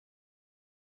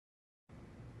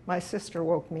My sister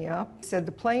woke me up, said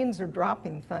the planes are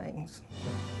dropping things.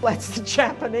 That's the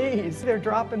Japanese, they're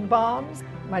dropping bombs.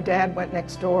 My dad went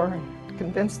next door and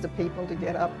convinced the people to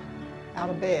get up out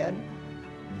of bed.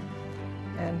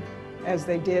 And as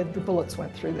they did, the bullets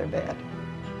went through their bed.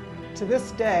 To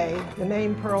this day, the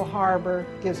name Pearl Harbor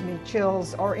gives me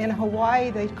chills, or in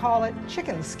Hawaii, they call it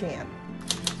chicken skin.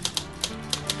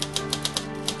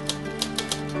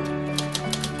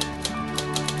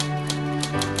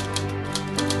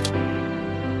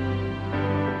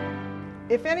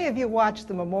 If any of you watched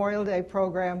the Memorial Day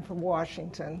program from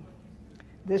Washington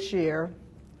this year,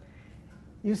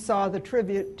 you saw the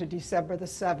tribute to December the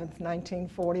 7th,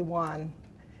 1941.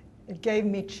 It gave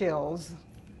me chills.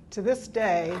 To this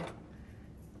day,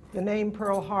 the name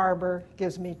Pearl Harbor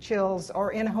gives me chills,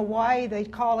 or in Hawaii, they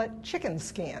call it chicken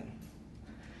skin.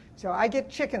 So I get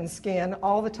chicken skin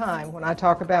all the time when I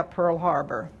talk about Pearl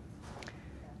Harbor.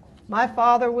 My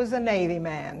father was a Navy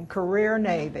man, career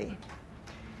Navy.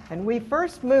 And we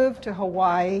first moved to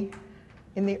Hawaii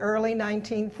in the early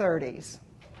 1930s,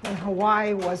 when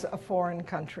Hawaii was a foreign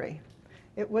country.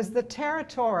 It was the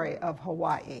territory of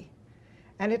Hawaii.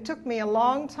 And it took me a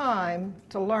long time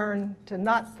to learn to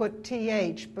not put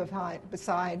TH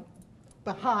behind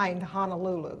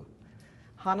Honolulu.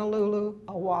 Honolulu,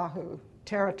 Oahu,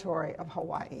 territory of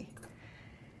Hawaii.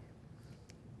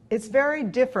 It's very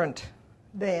different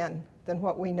than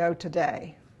what we know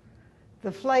today.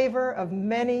 The flavor of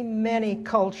many, many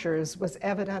cultures was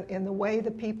evident in the way the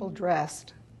people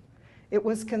dressed. It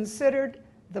was considered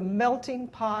the melting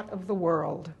pot of the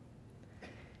world.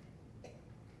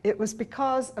 It was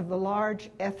because of the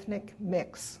large ethnic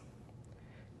mix.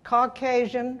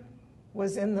 Caucasian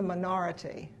was in the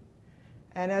minority.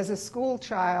 And as a school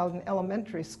child in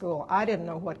elementary school, I didn't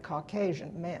know what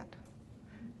Caucasian meant.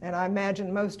 And I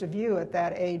imagine most of you at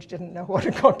that age didn't know what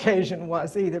a Caucasian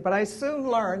was either, but I soon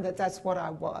learned that that's what I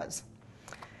was.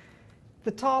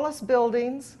 The tallest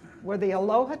buildings were the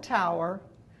Aloha Tower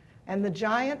and the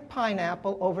giant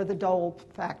pineapple over the Dole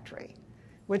factory,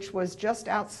 which was just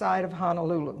outside of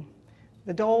Honolulu.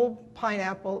 The Dole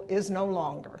pineapple is no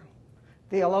longer.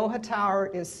 The Aloha Tower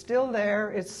is still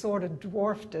there. It's sort of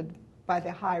dwarfed by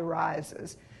the high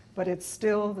rises, but it's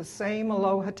still the same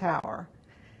Aloha Tower.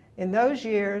 In those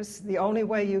years, the only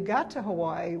way you got to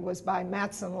Hawaii was by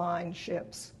Matson Line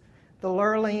ships, the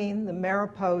Lurline, the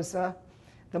Mariposa,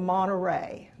 the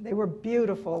Monterey. They were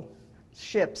beautiful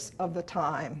ships of the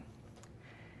time.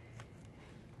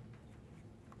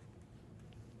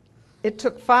 It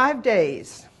took 5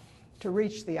 days to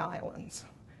reach the islands,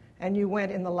 and you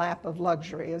went in the lap of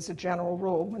luxury as a general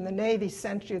rule. When the Navy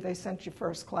sent you, they sent you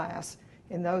first class.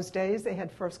 In those days, they had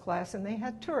first class and they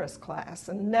had tourist class,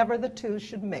 and never the two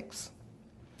should mix.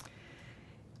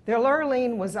 The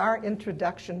Lurline was our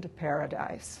introduction to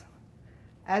paradise.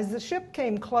 As the ship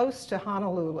came close to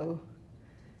Honolulu,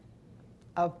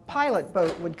 a pilot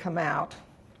boat would come out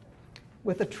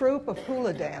with a troupe of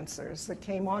hula dancers that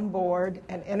came on board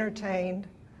and entertained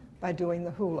by doing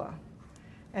the hula.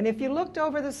 And if you looked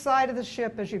over the side of the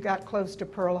ship as you got close to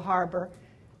Pearl Harbor,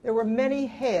 there were many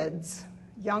heads,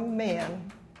 young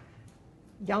men,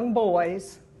 young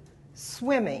boys,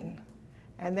 swimming,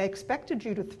 and they expected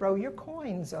you to throw your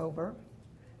coins over,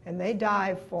 and they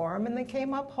dived for them, and they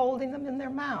came up holding them in their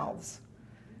mouths.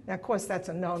 Now, of course, that's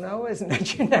a no-no, isn't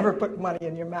it? You never put money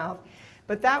in your mouth.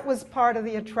 But that was part of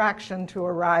the attraction to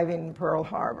arriving in Pearl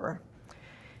Harbor.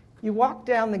 You walk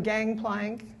down the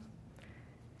gangplank,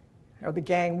 or the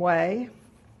gangway,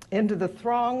 into the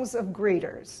throngs of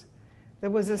greeters. There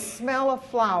was a smell of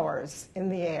flowers in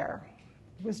the air.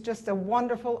 It was just a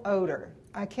wonderful odor.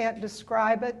 I can't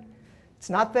describe it. It's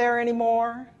not there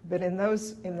anymore, but in the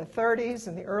 30s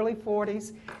and the early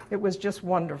 40s, it was just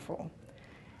wonderful.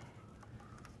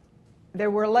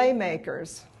 There were lei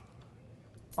makers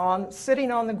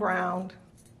sitting on the ground.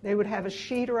 They would have a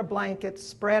sheet or a blanket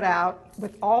spread out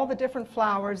with all the different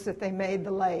flowers that they made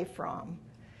the lei from.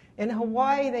 In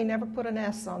Hawaii, they never put an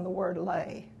S on the word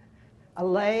lei. A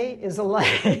lei is a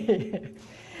lei.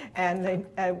 And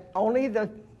only the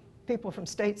people from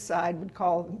stateside would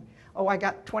call them, oh, I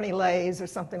got 20 leis or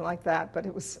something like that, but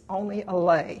it was only a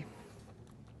lei.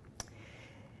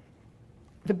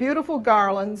 The beautiful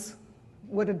garlands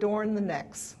would adorn the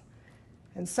necks.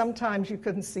 And sometimes you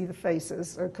couldn't see the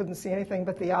faces or couldn't see anything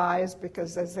but the eyes,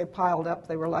 because as they piled up,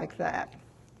 they were like that.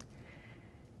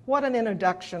 What an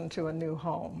introduction to a new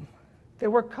home.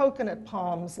 There were coconut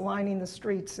palms lining the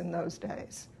streets in those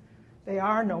days. They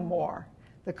are no more.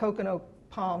 The coconut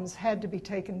palms had to be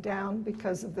taken down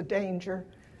because of the danger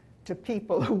to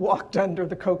people who walked under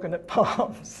the coconut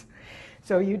palms.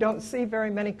 So you don't see very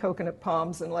many coconut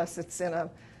palms unless it's in a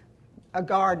a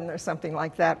garden or something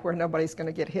like that where nobody's going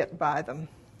to get hit by them.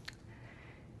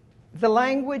 The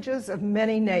languages of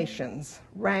many nations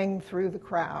rang through the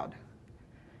crowd.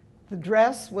 The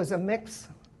dress was a mix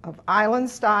of island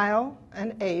style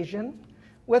and Asian,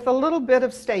 with a little bit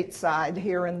of stateside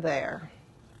here and there.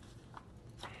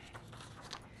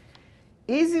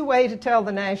 Easy way to tell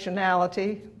the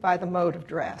nationality by the mode of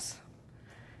dress.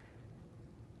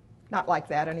 Not like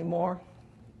that anymore.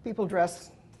 People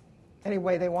dress any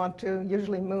way they want to,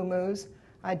 usually muumuus.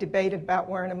 I debated about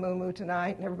wearing a muumuu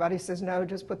tonight, and everybody says, no,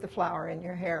 just put the flower in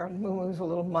your hair. Muumuu's a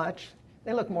little much.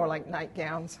 They look more like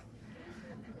nightgowns.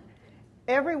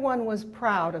 Everyone was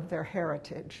proud of their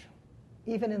heritage,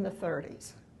 even in the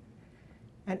 30s.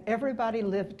 And everybody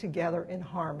lived together in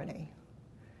harmony,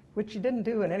 which you didn't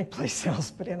do in any place else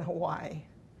but in Hawaii.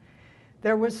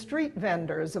 There were street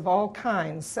vendors of all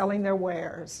kinds selling their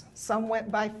wares. Some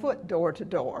went by foot door to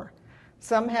door.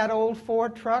 Some had old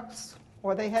Ford trucks,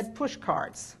 or they had push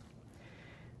carts.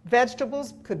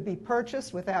 Vegetables could be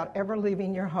purchased without ever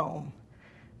leaving your home.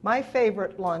 My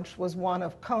favorite lunch was one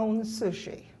of cone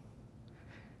sushi.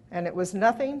 And it was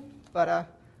nothing but a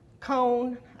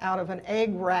cone out of an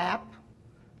egg wrap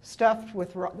stuffed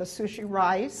with the sushi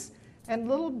rice and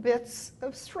little bits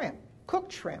of shrimp,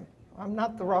 cooked shrimp. I'm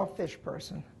not the raw fish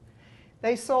person.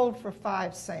 They sold for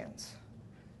 5 cents.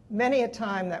 Many a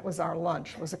time that was our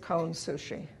lunch, was a cone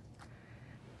sushi.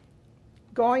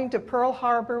 Going to Pearl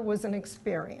Harbor was an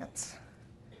experience.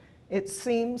 It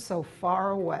seemed so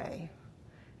far away.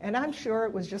 And I'm sure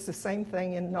it was just the same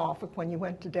thing in Norfolk. When you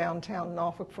went to downtown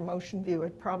Norfolk from Ocean View,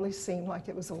 it probably seemed like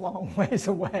it was a long ways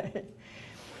away.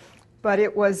 But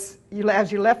it was,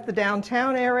 as you left the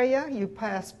downtown area, you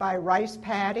passed by rice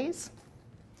paddies,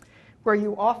 where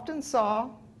you often saw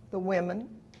the women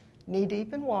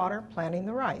knee-deep in water planting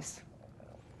the rice.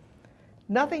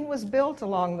 Nothing was built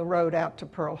along the road out to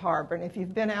Pearl Harbor. And if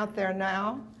you've been out there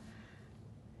now,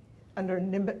 under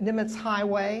Nimitz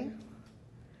Highway,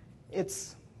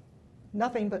 it's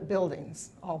nothing but buildings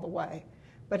all the way.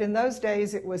 But in those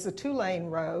days, it was a 2-lane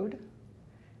road.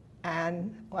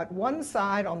 And at one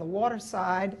side, on the water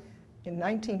side, in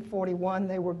 1941,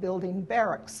 they were building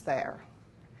barracks there,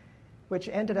 which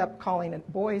ended up calling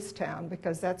it Boys Town,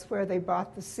 because that's where they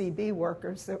brought the CB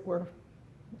workers that were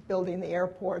building the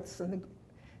airports and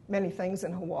many things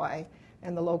in Hawaii.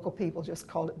 And the local people just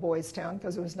called it Boys Town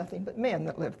because there was nothing but men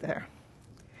that lived there.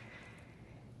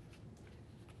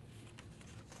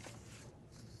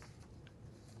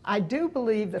 I do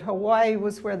believe that Hawaii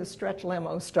was where the stretch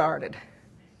limo started.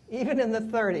 Even in the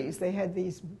 30s, they had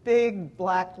these big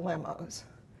black limos.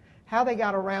 How they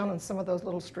got around in some of those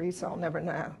little streets, I'll never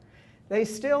know. They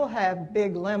still have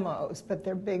big limos, but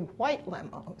they're big white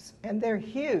limos, and they're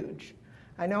huge.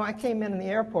 I know I came in the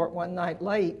airport one night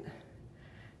late,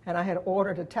 and I had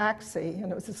ordered a taxi,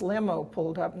 and it was this limo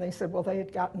pulled up, and they said, well, they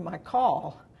had gotten my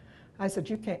call. I said,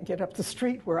 you can't get up the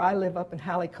street where I live up in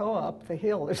Halikoa, up the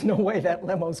hill. There's no way that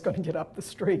limo's going to get up the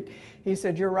street. He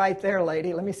said, you're right there,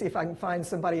 lady. Let me see if I can find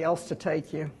somebody else to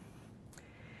take you.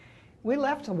 We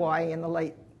left Hawaii in the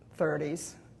late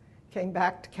 30s, came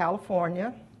back to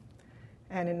California,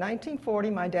 and in 1940,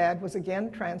 my dad was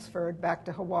again transferred back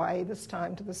to Hawaii, this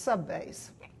time to the subbase.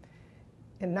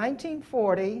 In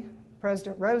 1940,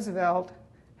 President Roosevelt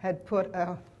had put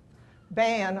a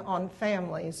ban on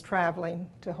families traveling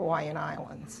to Hawaiian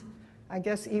Islands. I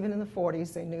guess even in the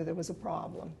 40s they knew there was a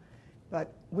problem,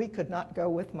 but we could not go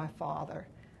with my father.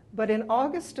 But in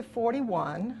August of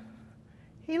 41,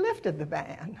 he lifted the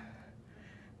ban.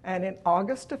 And in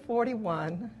August of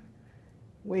 41,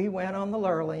 we went on the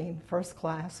Lurleen, first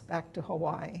class, back to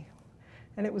Hawaii.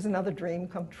 And it was another dream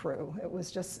come true. It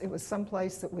was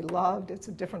someplace that we loved. It's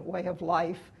a different way of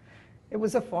life. It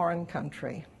was a foreign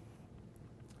country.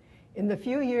 In the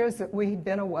few years that we'd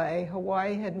been away,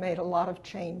 Hawaii had made a lot of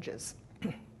changes.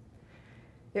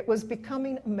 It was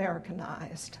becoming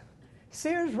Americanized.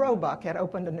 Sears Roebuck had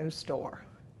opened a new store.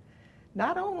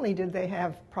 Not only did they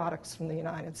have products from the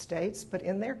United States, but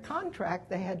in their contract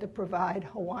they had to provide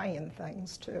Hawaiian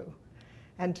things too.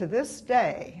 And to this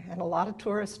day, and a lot of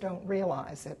tourists don't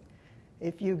realize it,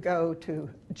 if you go to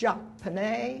Jock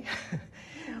Panay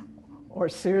or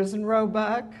Sears and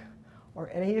Roebuck, or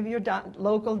any of your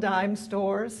local dime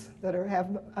stores that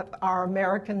have our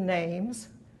American names,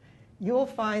 you'll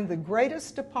find the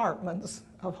greatest departments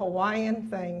of Hawaiian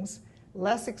things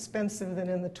less expensive than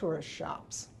in the tourist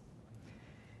shops.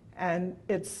 And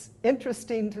it's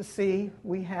interesting to see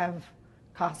we have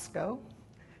Costco.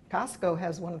 Costco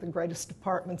has one of the greatest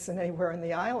departments in anywhere in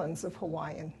the islands of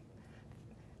Hawaiian.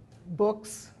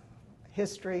 Books,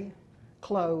 history,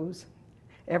 clothes,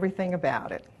 everything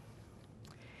about it.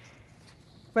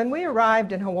 When we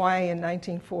arrived in Hawaii in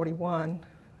 1941,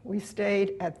 we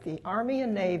stayed at the Army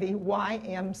and Navy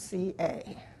YMCA.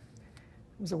 It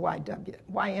was a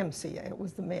YMCA, it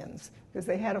was the men's, because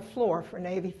they had a floor for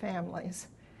Navy families.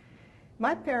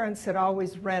 My parents had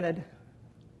always rented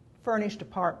furnished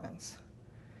apartments.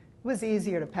 It was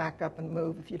easier to pack up and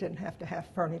move if you didn't have to have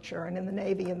furniture, and in the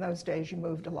Navy in those days you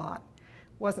moved a lot.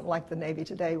 It wasn't like the Navy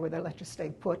today where they let you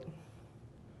stay put.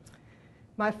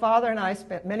 My father and I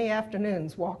spent many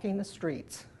afternoons walking the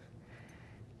streets,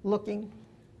 looking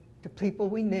to people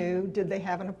we knew. Did they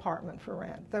have an apartment for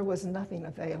rent? There was nothing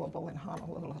available in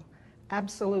Honolulu,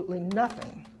 absolutely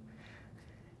nothing.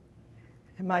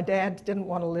 And my dad didn't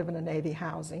want to live in a Navy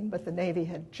housing, but the Navy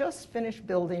had just finished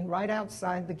building right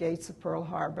outside the gates of Pearl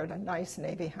Harbor a nice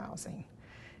Navy housing.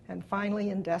 And finally,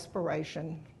 in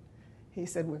desperation, he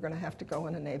said, we're going to have to go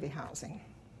in a Navy housing.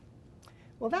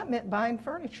 Well, that meant buying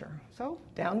furniture. So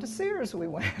down to Sears we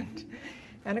went.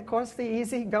 And of course, the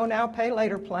easy go now, pay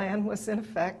later plan was in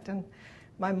effect. And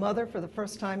my mother, for the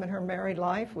first time in her married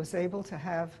life, was able to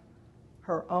have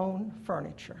her own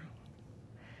furniture.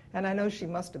 And I know she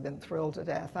must have been thrilled to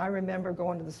death. I remember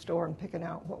going to the store and picking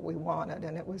out what we wanted,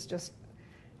 and it was just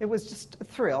a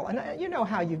thrill. And you know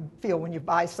how you feel when you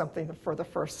buy something for the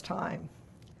first time.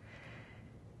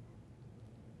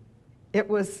 It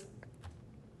was,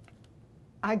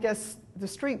 I guess, the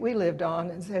street we lived on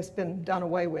has been done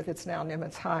away with. It's now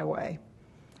Nimitz Highway.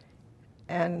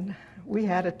 And we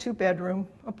had a 2-bedroom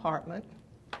apartment,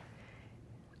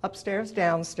 upstairs,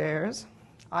 downstairs.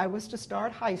 I was to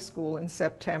start high school in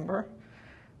September,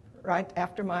 right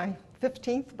after my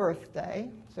 15th birthday.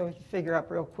 So if you figure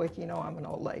up real quick, you know I'm an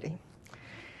old lady.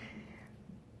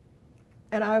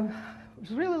 And I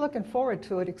was really looking forward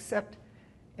to it, except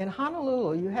in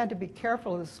Honolulu, you had to be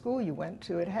careful of the school you went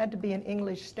to. It had to be an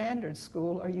English standard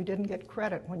school, or you didn't get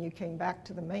credit when you came back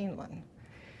to the mainland.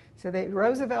 So the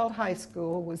Roosevelt High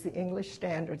School was the English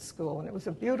standard school, and it was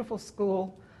a beautiful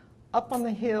school up on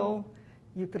the hill.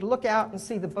 You could look out and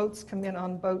see the boats come in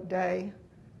on boat day.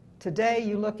 Today,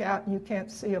 you look out and you can't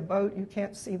see a boat, you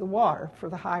can't see the water for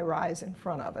the high rise in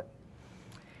front of it.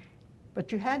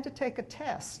 But you had to take a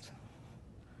test.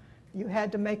 You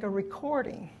had to make a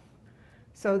recording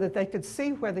so that they could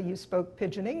see whether you spoke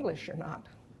Pidgin English or not,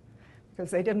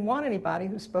 because they didn't want anybody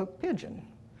who spoke Pidgin.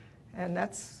 And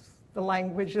that's the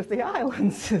language of the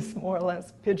islands, is more or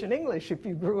less Pidgin English. If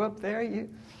you grew up there, you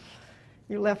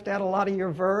left out a lot of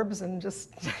your verbs and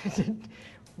just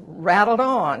rattled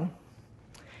on.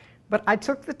 But I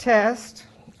took the test,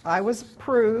 I was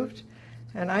approved,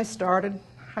 and I started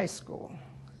high school.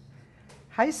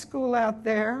 High school out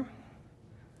there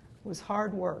was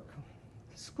hard work.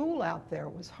 School out there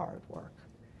was hard work.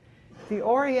 The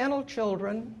Oriental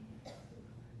children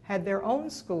had their own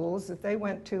schools that they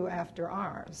went to after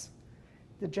ours.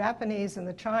 The Japanese and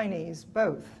the Chinese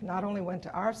both not only went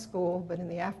to our school, but in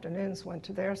the afternoons went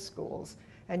to their schools.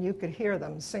 And you could hear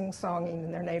them sing-songing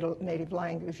in their native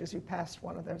language as you passed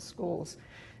one of their schools.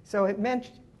 So it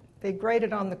meant they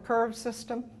graded on the curve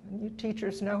system. And you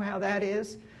teachers know how that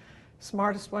is.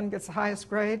 Smartest one gets the highest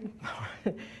grade,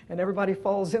 and everybody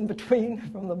falls in between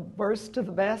from the worst to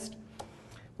the best.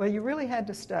 Well, you really had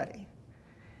to study.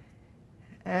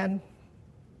 And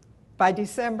by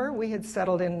December, we had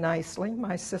settled in nicely.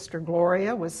 My sister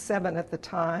Gloria was 7 at the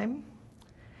time,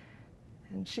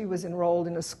 and she was enrolled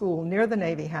in a school near the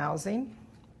Navy housing.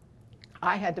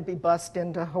 I had to be bused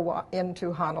into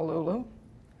Honolulu.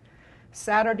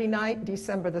 Saturday night,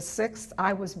 December the 6th,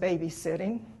 I was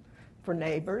babysitting for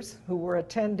neighbors who were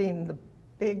attending the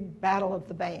big Battle of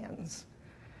the Bands.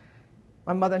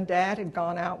 My mother and dad had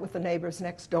gone out with the neighbors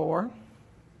next door.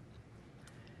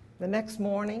 The next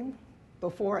morning,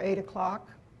 before 8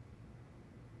 o'clock,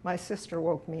 my sister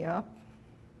woke me up.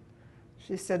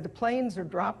 She said, the planes are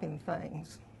dropping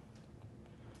things.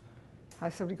 I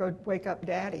said, we go wake up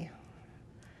Daddy.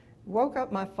 Woke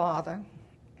up my father.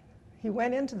 He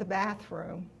went into the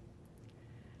bathroom.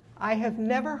 I have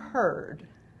never heard,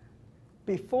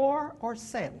 before or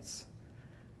since,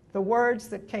 the words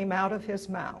that came out of his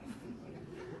mouth.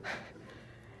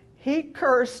 He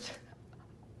cursed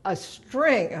a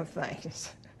string of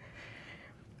things.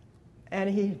 And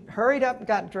he hurried up and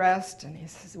got dressed, and he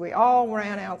says, we all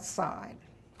ran outside.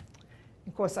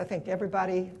 Of course, I think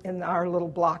everybody in our little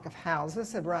block of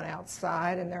houses had run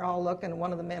outside, and they're all looking, and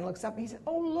one of the men looks up, and he said,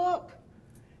 oh, look,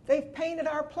 they've painted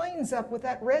our planes up with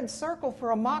that red circle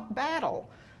for a mock battle.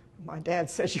 My dad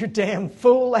says, you damn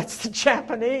fool, that's the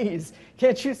Japanese.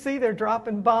 Can't you see they're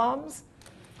dropping bombs?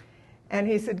 And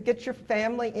he said, get your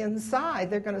family inside.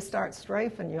 They're going to start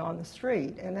strafing you on the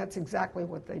street. And that's exactly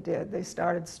what they did. They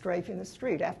started strafing the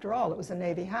street. After all, it was a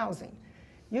Navy housing.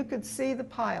 You could see the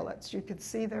pilots. You could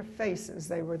see their faces.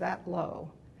 They were that low.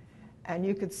 And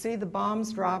you could see the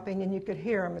bombs dropping, and you could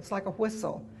hear them. It's like a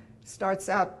whistle. It starts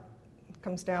out,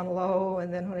 comes down low,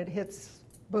 and then when it hits,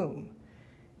 boom.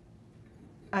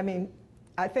 I mean,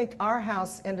 I think our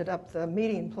house ended up the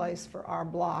meeting place for our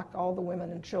block. All the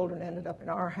women and children ended up in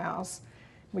our house.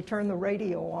 We turned the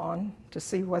radio on to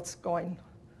see what's going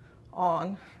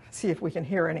on, see if we can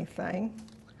hear anything.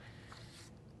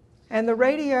 And the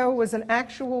radio was an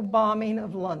actual bombing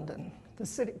of London. The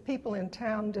city, people in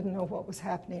town didn't know what was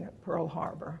happening at Pearl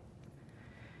Harbor.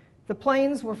 The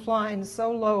planes were flying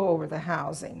so low over the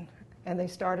housing, and they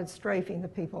started strafing the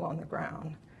people on the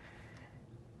ground.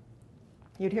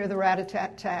 You'd hear the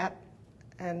rat-a-tat-tat,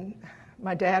 and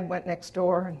my dad went next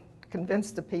door and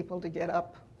convinced the people to get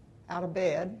up out of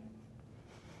bed.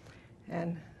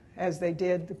 And as they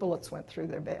did, the bullets went through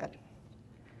their bed.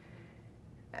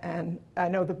 And I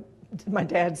know my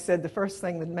dad said the first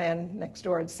thing the man next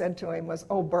door had said to him was,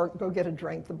 "Oh, Bert, go get a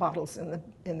drink. The bottle's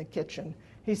in the kitchen."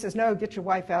 He says, "No, get your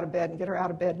wife out of bed and get her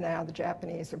out of bed now. The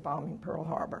Japanese are bombing Pearl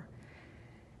Harbor."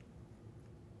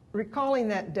 Recalling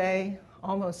that day,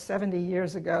 almost 70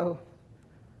 years ago,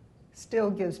 still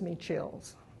gives me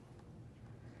chills.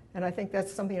 And I think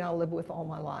that's something I'll live with all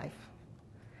my life.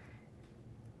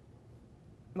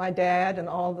 My dad and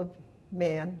all the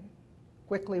men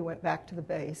quickly went back to the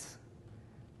base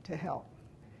to help.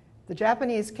 The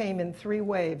Japanese came in 3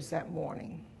 waves that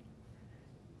morning.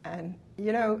 And,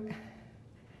 you know,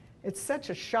 it's such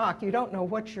a shock. You don't know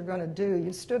what you're going to do.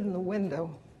 You stood in the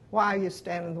window. Why you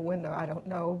stand in the window, I don't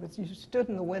know, but you stood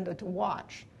in the window to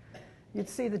watch. You'd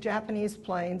see the Japanese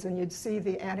planes, and you'd see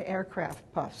the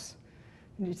anti-aircraft puffs.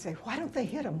 And you'd say, "Why don't they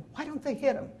hit them? Why don't they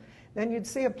hit them?" Then you'd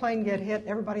see a plane get hit.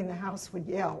 Everybody in the house would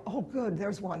yell, "Oh, good,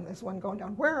 there's one going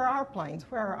down. Where are our planes?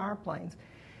 Where are our planes?"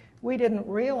 We didn't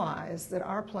realize that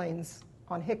our planes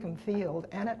on Hickam Field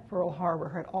and at Pearl Harbor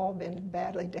had all been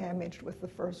badly damaged with the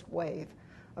first wave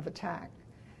of attack.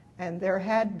 And there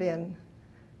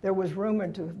was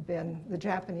rumored to have been, the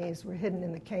Japanese were hidden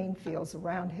in the cane fields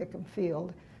around Hickam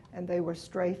Field, and they were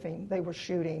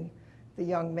shooting the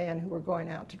young men who were going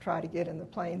out to try to get in the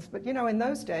planes. But you know, in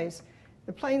those days,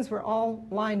 the planes were all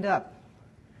lined up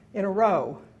in a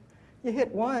row. You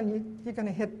hit one, you're going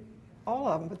to hit all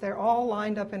of them, but they're all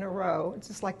lined up in a row. It's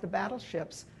just like the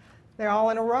battleships. They're all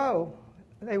in a row.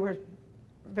 They were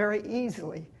very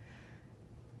easily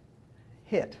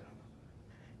hit.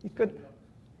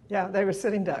 Yeah, they were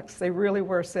sitting ducks. They really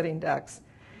were sitting ducks.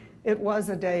 It was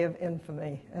a day of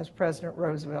infamy, as President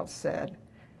Roosevelt said.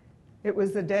 It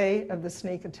was the day of the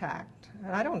sneak attack.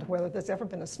 And I don't know whether there's ever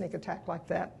been a sneak attack like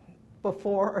that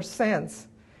before or since.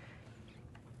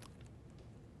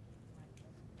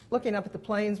 Looking up at the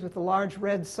planes with the large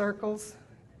red circles,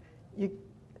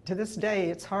 to this day,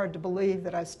 it's hard to believe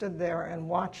that I stood there and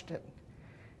watched it.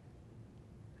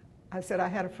 I said I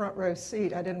had a front row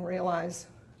seat. I didn't realize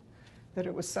that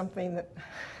it was something that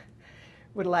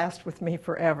would last with me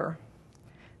forever.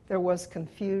 There was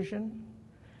confusion,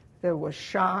 there was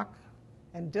shock,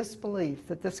 and disbelief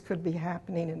that this could be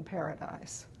happening in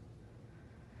paradise.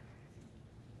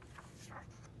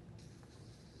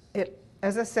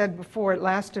 As I said before, it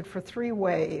lasted for 3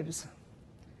 waves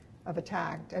of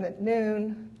attack, and at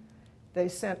noon, they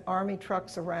sent Army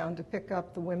trucks around to pick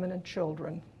up the women and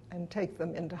children and take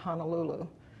them into Honolulu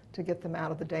to get them out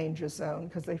of the danger zone,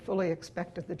 because they fully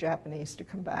expected the Japanese to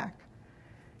come back.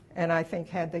 And I think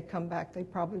had they come back, they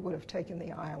probably would have taken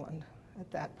the island at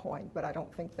that point, but I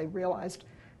don't think they realized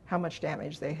how much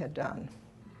damage they had done.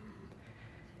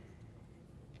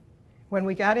 When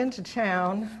we got into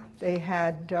town, they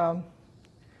had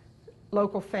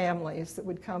local families that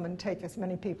would come and take as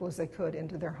many people as they could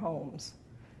into their homes.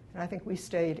 And I think we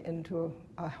stayed into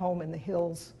a home in the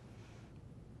hills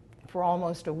for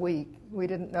almost a week. We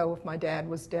didn't know if my dad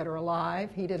was dead or alive.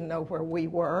 He didn't know where we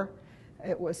were.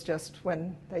 It was just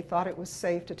when they thought it was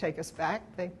safe to take us back,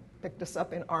 they picked us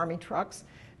up in Army trucks.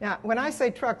 Now, when I say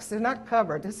trucks, they're not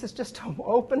covered. This is just an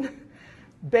open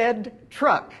bed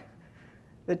truck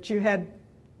that you had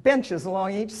benches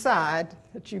along each side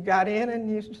that you got in and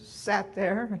you just sat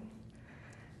there and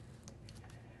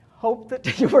hoped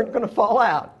that you weren't going to fall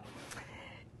out.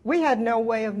 We had no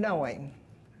way of knowing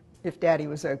if Daddy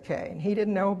was okay, and he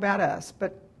didn't know about us,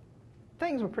 but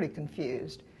things were pretty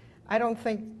confused. I don't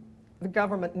think the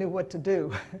government knew what to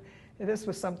do. This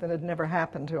was something that had never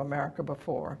happened to America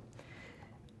before.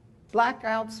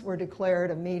 Blackouts were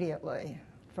declared immediately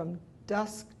from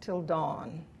dusk till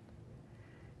dawn.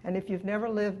 And if you've never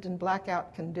lived in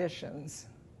blackout conditions,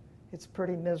 it's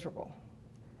pretty miserable.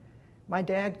 My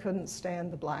dad couldn't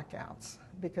stand the blackouts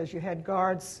because you had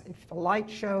guards. If a light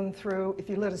shone through, if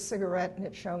you lit a cigarette and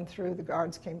it shone through, the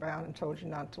guards came around and told you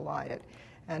not to light it.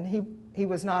 And he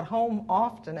was not home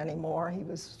often anymore. He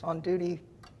was on duty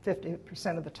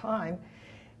 50% of the time.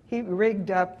 He rigged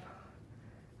up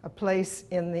a place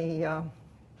in the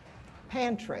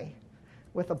pantry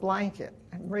with a blanket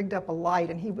and rigged up a light,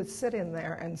 and he would sit in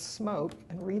there and smoke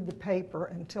and read the paper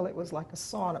until it was like a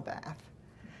sauna bath,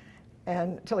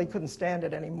 and until he couldn't stand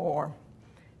it anymore.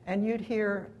 And you'd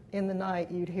hear, in the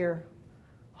night, you'd hear,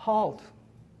 halt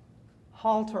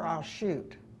or I'll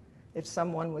shoot, if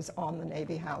someone was on the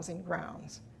Navy housing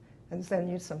grounds. And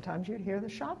then sometimes you'd hear the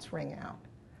shots ring out.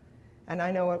 And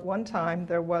I know at one time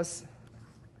there was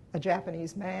a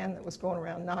Japanese man that was going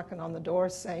around knocking on the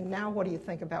doors saying, now what do you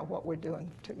think about what we're doing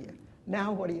to you?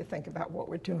 Now what do you think about what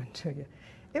we're doing to you?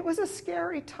 It was a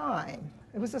scary time.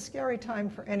 It was a scary time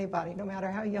for anybody, no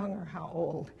matter how young or how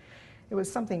old. It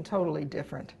was something totally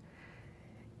different.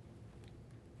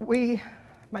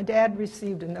 My dad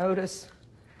received a notice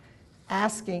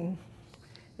asking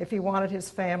if he wanted his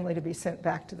family to be sent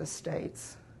back to the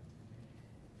States.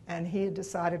 And he had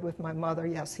decided with my mother,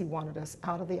 yes, he wanted us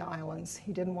out of the islands.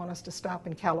 He didn't want us to stop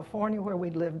in California, where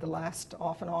we'd lived the last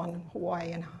off and on,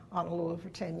 Hawaii and Honolulu for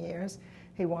 10 years.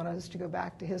 He wanted us to go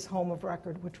back to his home of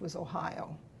record, which was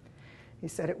Ohio. He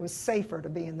said it was safer to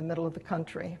be in the middle of the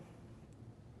country.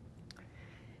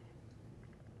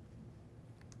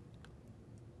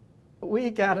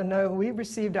 We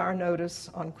received our notice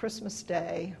on Christmas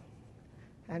Day,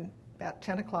 and about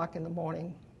 10 o'clock in the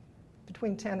morning,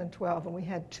 between 10 and 12, and we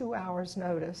had 2 hours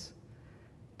notice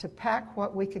to pack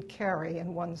what we could carry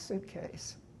in one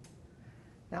suitcase.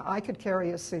 Now, I could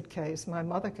carry a suitcase, my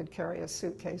mother could carry a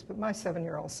suitcase, but my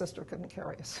 7-year-old sister couldn't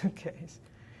carry a suitcase.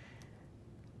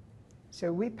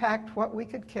 So we packed what we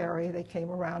could carry. They came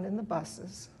around in the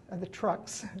buses, the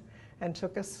trucks, and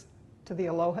took us to the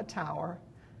Aloha Tower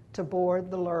to board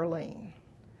the Lurleen,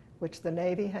 which the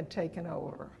Navy had taken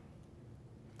over.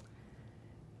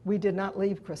 We did not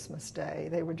leave Christmas Day.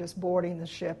 They were just boarding the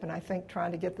ship, and I think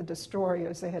trying to get the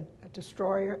destroyers. They had a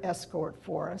destroyer escort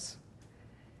for us.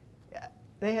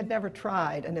 They had never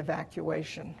tried an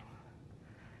evacuation,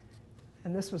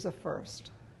 and this was a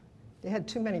first. They had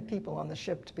too many people on the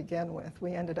ship to begin with.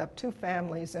 We ended up 2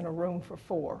 families in a room for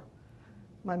 4.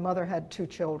 My mother had 2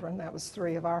 children. That was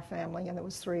 3 of our family, and there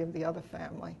was 3 of the other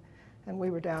family. And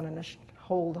we were down in a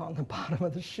hold on the bottom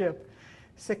of the ship,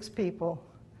 6 people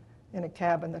in a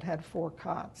cabin that had 4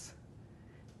 cots.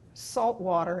 Salt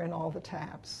water in all the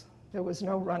taps. There was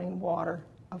no running water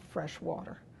of fresh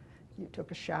water. You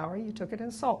took a shower, you took it in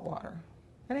salt water.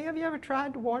 Any of you ever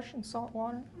tried to wash in salt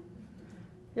water?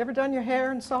 You ever done your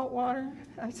hair in salt water?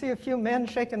 I see a few men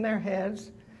shaking their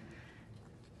heads.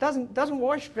 Doesn't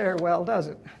wash very well, does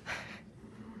it?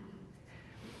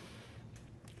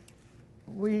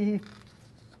 We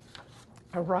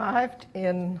arrived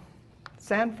in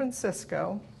San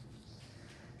Francisco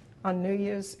on New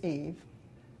Year's Eve,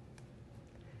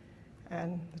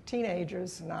 and the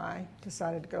teenagers and I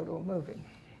decided to go to a movie.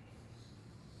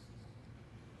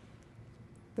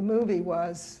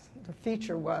 The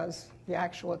feature was the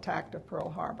actual attack of Pearl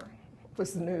Harbor. It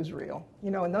was the newsreel. You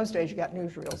know, in those days you got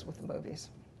newsreels with the movies.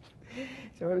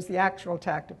 So it was the actual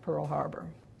attack of Pearl Harbor.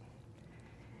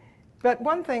 But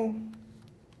one thing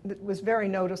that was very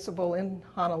noticeable in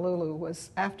Honolulu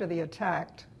was after the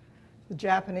attack, the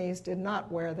Japanese did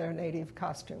not wear their native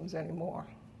costumes anymore.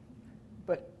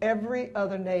 But every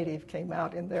other native came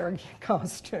out in their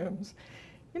costumes.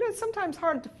 You know, it's sometimes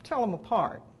hard to tell them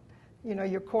apart. You know,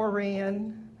 you're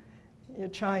Korean, you're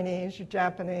Chinese, you're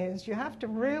Japanese. You have to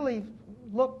really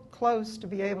look close to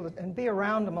be able to, and be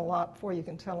around them a lot before you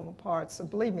can tell them apart. So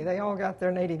believe me, they all got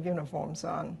their native uniforms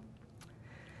on.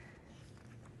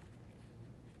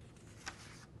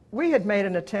 We had made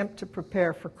an attempt to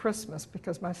prepare for Christmas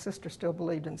because my sister still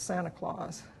believed in Santa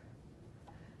Claus.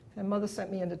 And Mother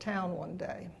sent me into town one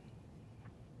day.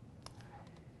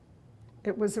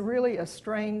 It was really a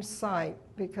strange sight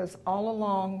because all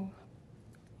along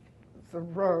the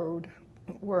road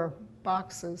were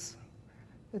boxes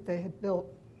that they had built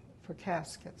for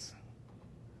caskets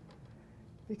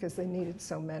because they needed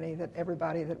so many that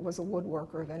everybody that was a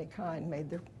woodworker of any kind made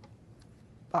their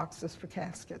boxes for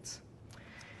caskets.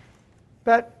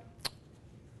 But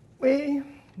we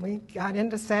got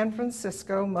into San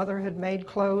Francisco. Mother had made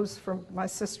clothes for my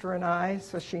sister and I,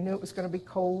 so she knew it was going to be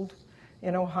cold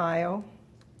in Ohio.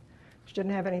 She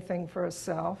didn't have anything for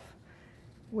herself.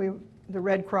 The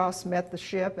Red Cross met the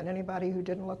ship, and anybody who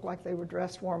didn't look like they were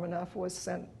dressed warm enough was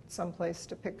sent someplace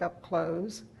to pick up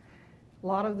clothes. A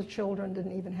lot of the children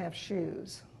didn't even have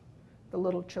shoes. the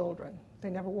little children. They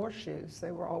never wore shoes.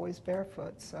 They were always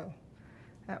barefoot. So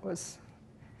that was...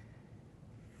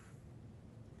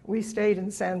 We stayed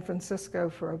in San Francisco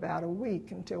for about a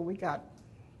week until we got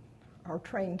our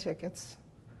train tickets.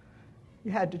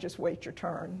 You had to just wait your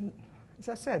turn. As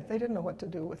I said, they didn't know what to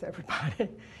do with everybody.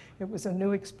 It was a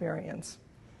new experience.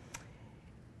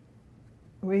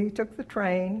 We took the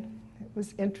train. It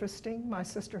was interesting. My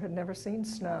sister had never seen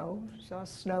snow. She saw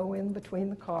snow in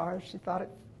between the cars. She thought it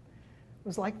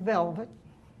was like velvet.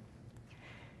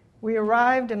 We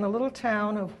arrived in the little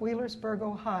town of Wheelersburg,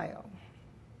 Ohio.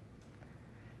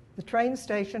 The train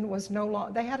station was no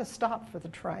longer, they had a stop for the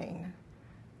train,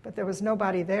 but there was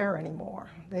nobody there anymore.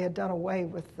 They had done away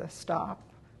with the stop.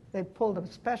 They pulled a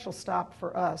special stop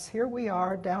for us. Here we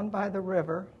are down by the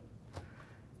river,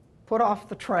 put off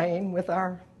the train with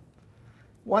our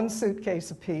one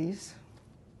suitcase apiece.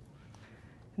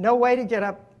 No way to get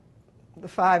up the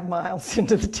 5 miles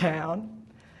into the town.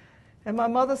 And my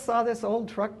mother saw this old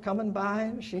truck coming by,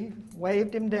 and she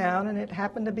waved him down, and it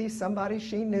happened to be somebody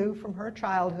she knew from her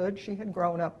childhood. She had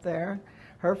grown up there.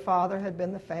 Her father had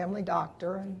been the family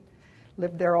doctor and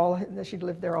she'd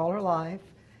lived there all her life.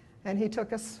 And he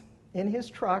took us in his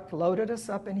truck, loaded us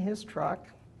up in his truck,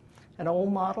 an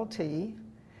old Model T,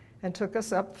 and took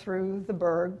us up through the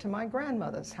burg to my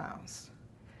grandmother's house.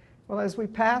 Well, as we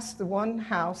passed the one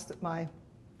house that my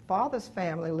father's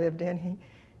family lived in,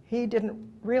 he didn't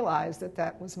realize that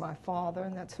that was my father,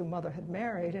 and that's who Mother had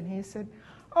married. And he said,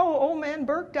 "Oh, old man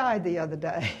Burke died the other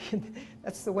day."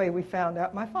 That's the way we found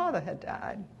out my father had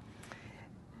died.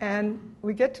 And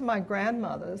we get to my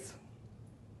grandmother's.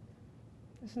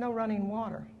 There's no running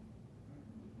water.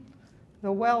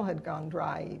 The well had gone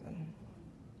dry even.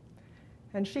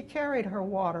 And she carried her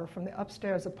water from the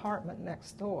upstairs apartment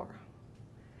next door.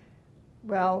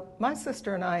 Well, my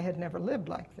sister and I had never lived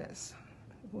like this.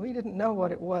 We didn't know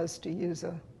what it was to use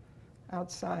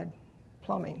outside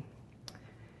plumbing.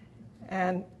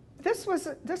 And this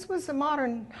was a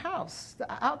modern house.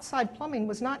 The outside plumbing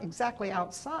was not exactly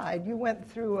outside. You went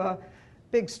through a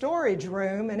big storage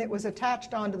room, and it was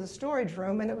attached onto the storage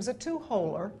room, and it was a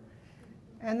two-holer,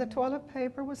 and the toilet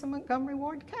paper was a Montgomery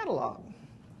Ward catalog.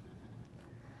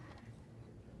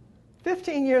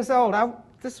 15 years old,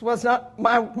 this was not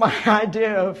my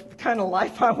idea of the kind of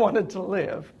life I wanted to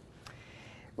live.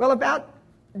 Well, about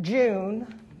June,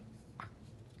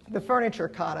 the furniture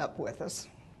caught up with us,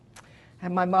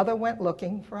 and my mother went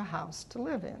looking for a house to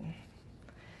live in.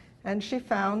 And she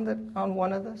found that on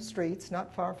one of the streets,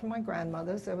 not far from my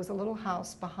grandmother's, there was a little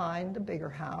house behind a bigger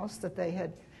house that they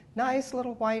had. Nice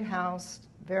little white house,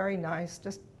 very nice,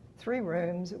 just 3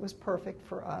 rooms. It was perfect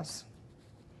for us.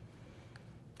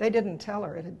 They didn't tell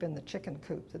her it had been the chicken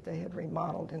coop that they had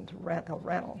remodeled into a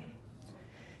rental.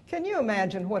 Can you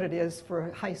imagine what it is for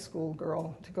a high school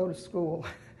girl to go to school?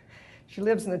 She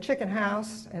lives in the chicken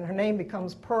house, and her name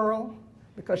becomes Pearl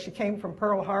because she came from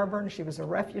Pearl Harbor and she was a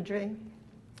refugee.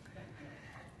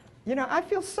 You know, I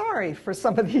feel sorry for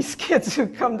some of these kids who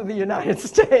come to the United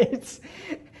States.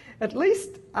 At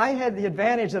least I had the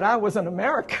advantage that I was an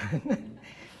American.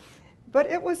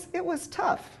 But it was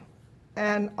tough.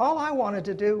 And all I wanted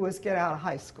to do was get out of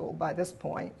high school by this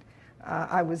point.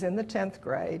 I was in the 10th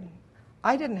grade.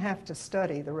 I didn't have to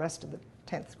study the rest of the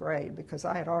 10th grade because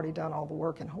I had already done all the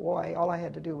work in Hawaii. All I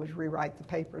had to do was rewrite the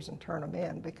papers and turn them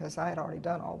in because I had already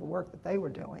done all the work that they were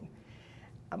doing.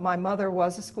 My mother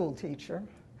was a school teacher.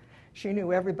 She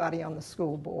knew everybody on the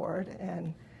school board,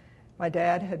 and my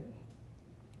dad had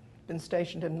been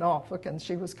stationed in Norfolk, and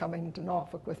she was coming to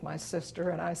Norfolk with my sister,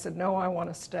 and I said, "No, I want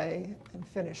to stay and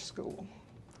finish school."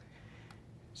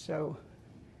 So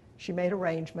she made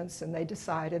arrangements, and they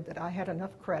decided that I had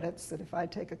enough credits that if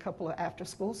I'd take a couple of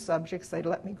after-school subjects, they'd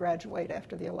let me graduate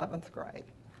after the 11th grade.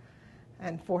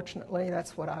 And fortunately,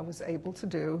 that's what I was able to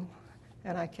do,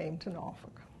 and I came to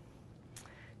Norfolk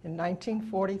in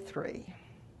 1943.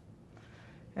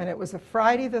 And it was a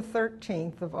Friday the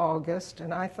 13th of August,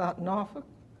 and I thought Norfolk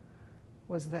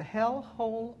was the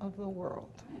hellhole of the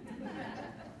world.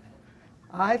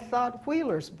 I thought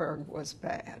Wheelersburg was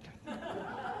bad.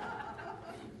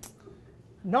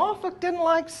 Norfolk didn't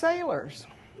like sailors.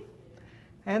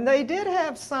 And they did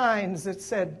have signs that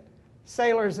said,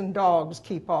 "Sailors and dogs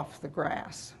keep off the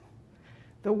grass."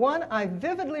 The one I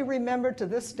vividly remember to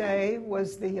this day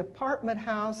was the apartment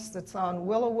house that's on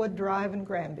Willowwood Drive and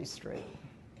Granby Street.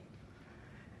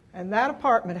 And that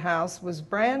apartment house was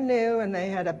brand new, and they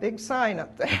had a big sign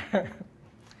up there.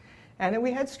 And then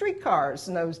we had streetcars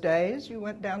in those days. You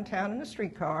went downtown in a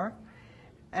streetcar.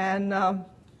 And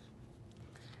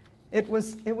it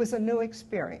was a new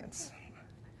experience.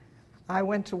 I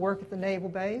went to work at the Naval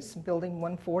Base, Building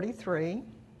 143.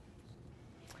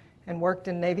 and worked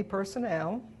in Navy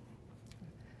personnel.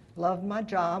 Loved my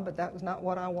job, but that was not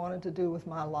what I wanted to do with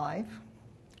my life.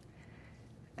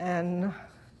 And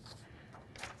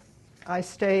I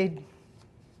stayed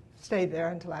there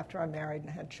until after I married and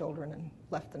had children and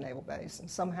left the naval base. And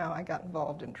somehow I got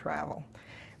involved in travel.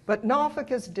 But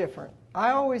Norfolk is different.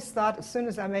 I always thought as soon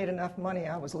as I made enough money,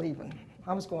 I was leaving.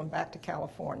 I was going back to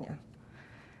California.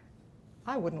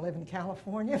 I wouldn't live in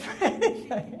California for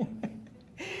anything.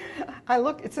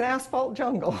 It's an asphalt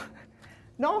jungle.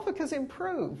 Norfolk has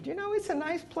improved. You know, it's a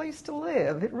nice place to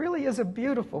live. It really is a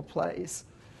beautiful place.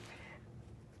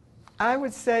 I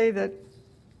would say that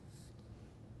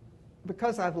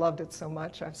because I've loved it so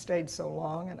much, I've stayed so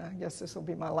long, and I guess this will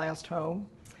be my last home.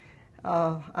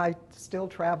 I still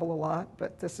travel a lot,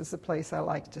 but this is the place I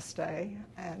like to stay,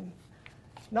 and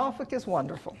Norfolk is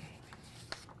wonderful.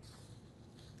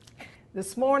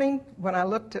 This morning, when I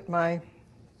looked at my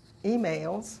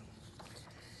emails,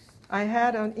 I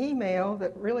had an email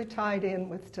that really tied in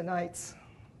with tonight's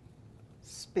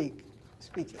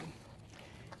speaking.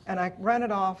 And I ran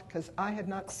it off because I had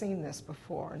not seen this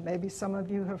before, and maybe some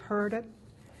of you have heard it.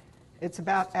 It's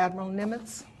about Admiral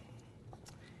Nimitz.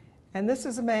 And this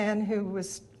is a man who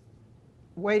was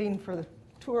waiting for the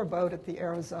tour boat at the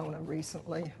Arizona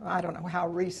recently. I don't know how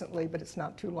recently, but it's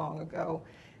not too long ago.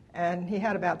 And he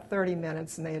had about 30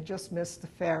 minutes, and they had just missed the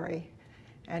ferry.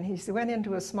 And he went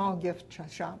into a small gift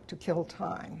shop to kill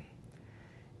time.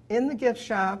 In the gift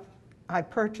shop, I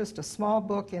purchased a small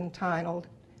book entitled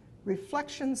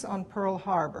Reflections on Pearl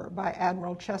Harbor by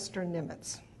Admiral Chester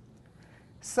Nimitz.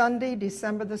 Sunday,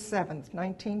 December the 7th,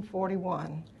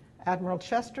 1941, Admiral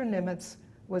Chester Nimitz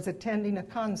was attending a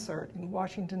concert in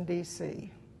Washington,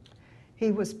 D.C.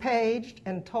 He was paged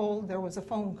and told there was a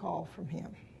phone call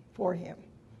for him.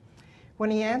 When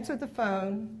he answered the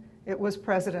phone, it was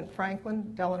President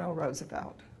Franklin Delano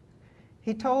Roosevelt.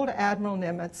 He told Admiral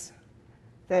Nimitz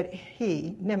that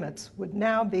Nimitz, would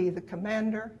now be the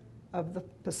commander of the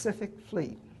Pacific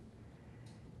Fleet.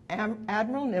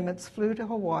 Admiral Nimitz flew to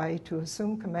Hawaii to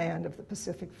assume command of the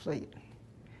Pacific Fleet.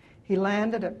 He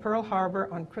landed at Pearl Harbor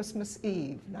on Christmas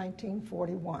Eve,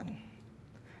 1941.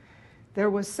 There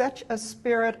was such a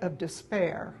spirit of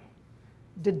despair,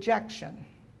 dejection,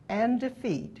 and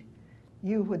defeat,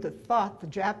 you would have thought the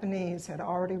Japanese had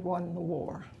already won the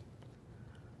war.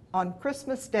 On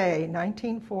Christmas Day,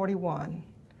 1941,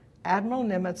 Admiral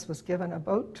Nimitz was given a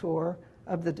boat tour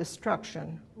of the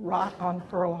destruction wrought on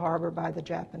Pearl Harbor by the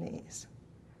Japanese.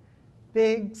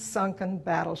 Big sunken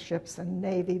battleships and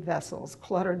Navy vessels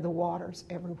cluttered the waters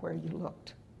everywhere you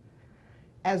looked.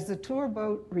 As the tour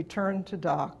boat returned to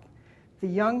dock, the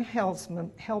young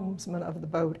helmsman of the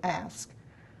boat asked,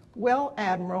 "Well,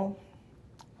 Admiral,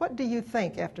 what do you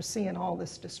think after seeing all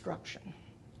this destruction?"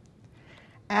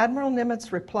 Admiral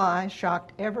Nimitz's reply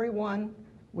shocked everyone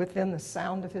within the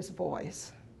sound of his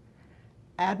voice.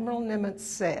 Admiral Nimitz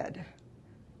said,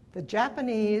 "The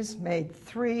Japanese made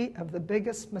 3 of the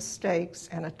biggest mistakes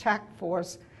an attack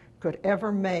force could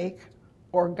ever make,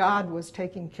 or God was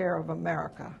taking care of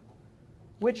America.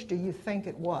 Which do you think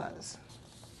it was?"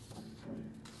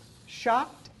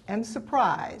 Shocked and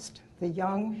surprised, the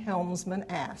young helmsman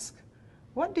asked,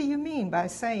 "What do you mean by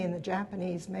saying the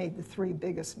Japanese made the 3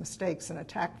 biggest mistakes an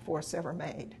attack force ever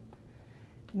made?"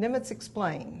 Nimitz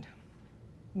explained,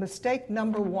 "Mistake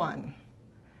number 1.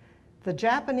 The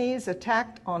Japanese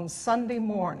attacked on Sunday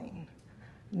morning.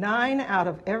 9 out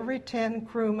of every 10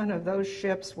 crewmen of those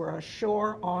ships were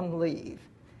ashore on leave.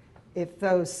 If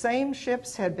those same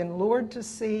ships had been lured to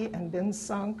sea and been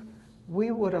sunk, we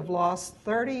would have lost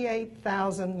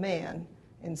 38,000 men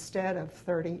instead of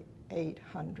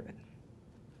 3,800.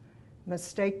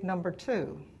 Mistake number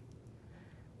 2.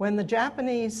 When the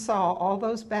Japanese saw all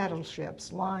those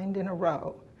battleships lined in a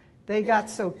row, they got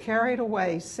so carried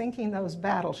away sinking those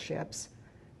battleships,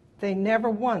 they never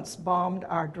once bombed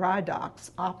our dry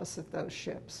docks opposite those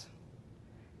ships.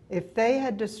 If they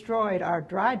had destroyed our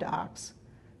dry docks,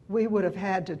 we would have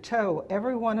had to tow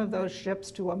every one of those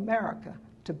ships to America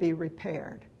to be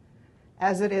repaired.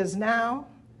 As it is now,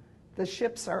 the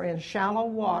ships are in shallow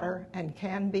water and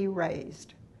can be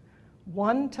raised.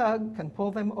 One tug can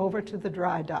pull them over to the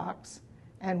dry docks,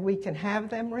 and we can have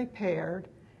them repaired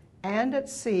and at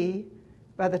sea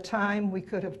by the time we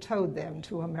could have towed them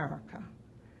to America.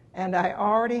 And I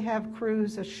already have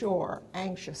crews ashore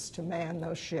anxious to man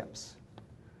those ships."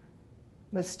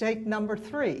 Mistake number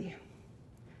 3.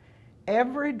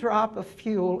 Every drop of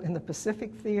fuel in the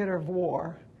Pacific theater of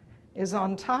war is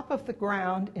on top of the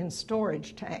ground in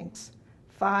storage tanks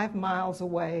 5 miles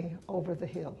away over the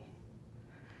hill.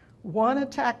 One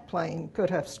attack plane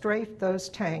could have strafed those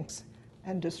tanks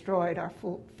and destroyed our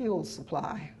fuel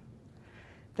supply.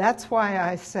 That's why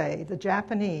I say the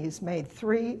Japanese made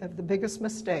 3 of the biggest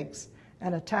mistakes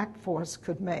an attack force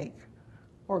could make,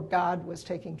 or God was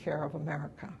taking care of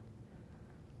America.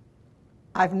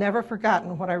 I've never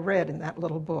forgotten what I read in that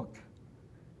little book.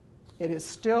 It is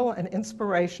still an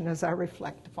inspiration as I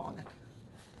reflect upon it.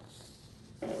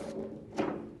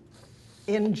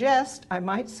 In jest, I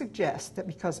might suggest that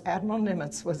because Admiral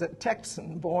Nimitz was a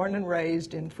Texan born and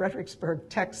raised in Fredericksburg,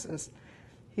 Texas,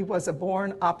 he was a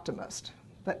born optimist.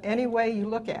 But any way you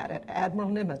look at it, Admiral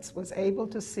Nimitz was able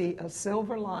to see a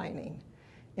silver lining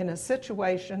in a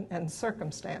situation and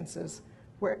circumstances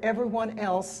where everyone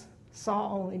else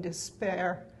saw only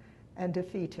despair and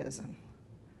defeatism.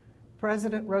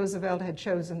 President Roosevelt had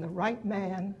chosen the right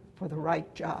man for the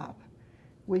right job.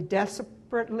 We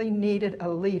desperately needed a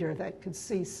leader that could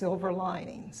see silver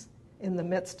linings in the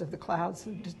midst of the clouds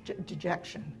of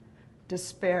dejection,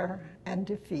 despair, and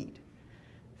defeat.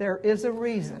 There is a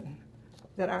reason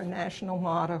that our national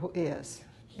motto is,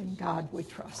 "In God We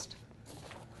Trust."